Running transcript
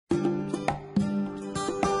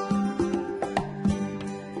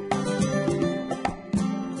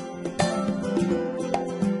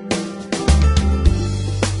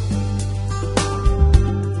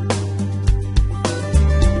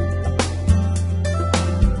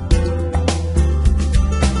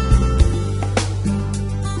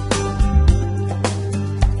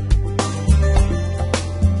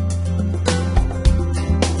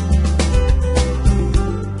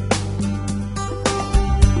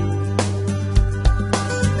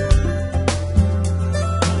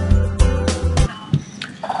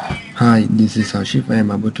Hi, this is Ashif. I am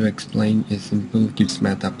about to explain a simple Kids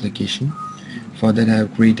Math application. For that I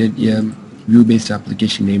have created a view-based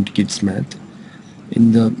application named Kids Math.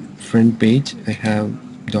 In the front page I have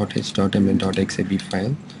 .h.m and .xab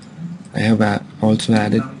file. I have also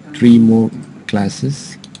added three more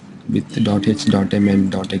classes with .h.m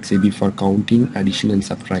and .xab for counting, addition and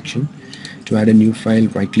subtraction. To add a new file,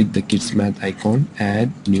 right click the Kids Math icon,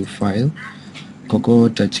 add new file, Cocoa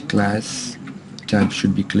Touch class tab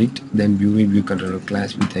should be clicked, then view controller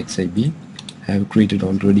class with XIB. I have created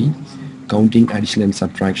already. Counting, addition and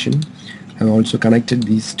subtraction. I have also connected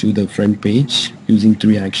these to the front page using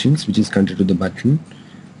three actions, which is connected to the button.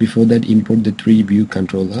 Before that, import the three view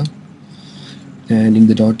controller, and in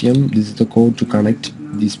the .m this is the code to connect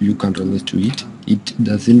these view controllers to it. It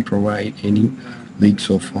doesn't provide any link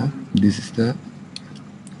so far. This is the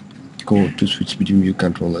code to switch between view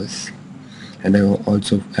controllers, and I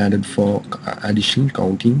also added for addition,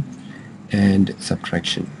 counting and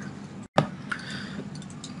subtraction.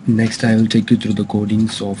 Next I will take you through the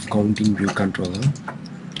codings of counting view controller.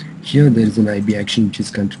 Here there is an IB action which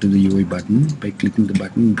is connected to the UI button. By clicking the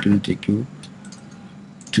button it will take you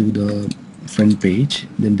to the front page.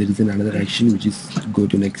 Then there is another action which is go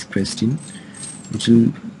to next question, which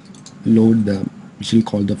will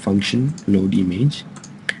call the function load image.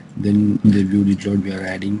 Then in the view did load we are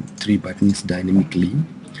adding three buttons dynamically,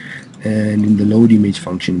 and in the load image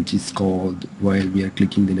function, which is called while we are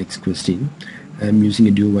clicking the next question, I am using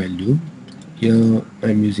a do while loop. Here I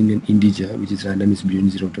am using an integer which is random is between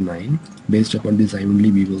 0 to 9. Based upon this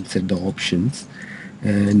only we will set the options,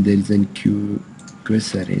 and there is an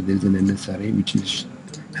quest array, there is an NS array which is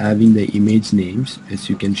having the image names as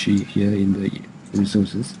you can see here in the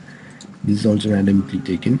resources. This is also randomly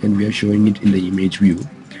taken and we are showing it in the image view.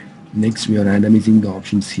 Next we are randomizing the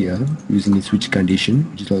options here using a switch condition,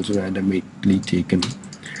 which is also randomly taken,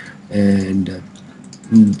 and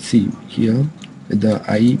see here the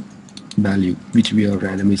I value which we are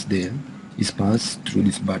randomized there is passed through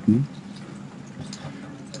this button.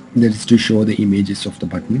 That is to show the images of the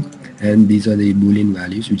button, and these are the boolean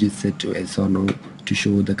values which is set to yes or no to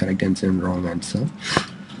show the correct answer and wrong answer,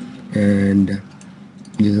 and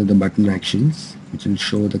these are the button actions which will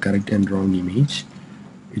show the correct and wrong image.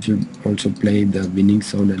 It will also play the winning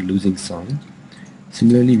sound and losing sound.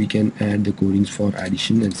 Similarly, we can add the codings for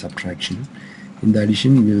addition and subtraction. In the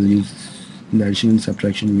addition and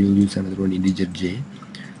subtraction we will use another one, integer j.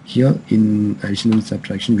 Here in addition and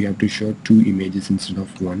subtraction we have to show two images instead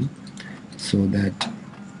of one, so that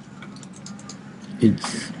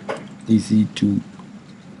it's easy to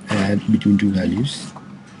add between two values.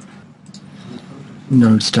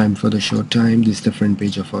 Now it's time for the show time. This is the front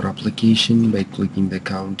page of our application. By clicking the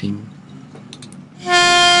counting,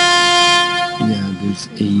 there's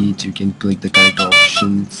 8. You can click the correct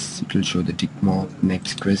options. It will show the tick mark.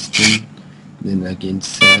 Next question. Then again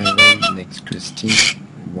 7. Next question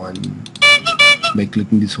 1. By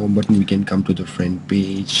clicking this home button we can come to the front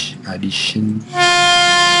page. Addition.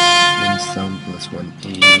 Then sum plus 1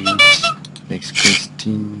 8. Next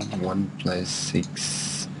question 1 plus 6.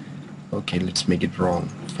 Okay, let's make it wrong.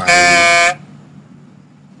 5.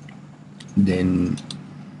 Then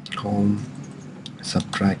home,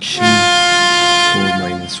 subtraction, 4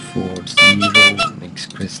 minus 4 0.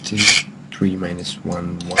 Next question 3 minus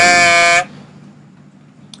 1 1.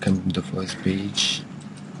 Come to the first page.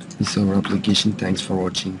 This is our application. Thanks for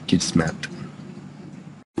watching Kids Math.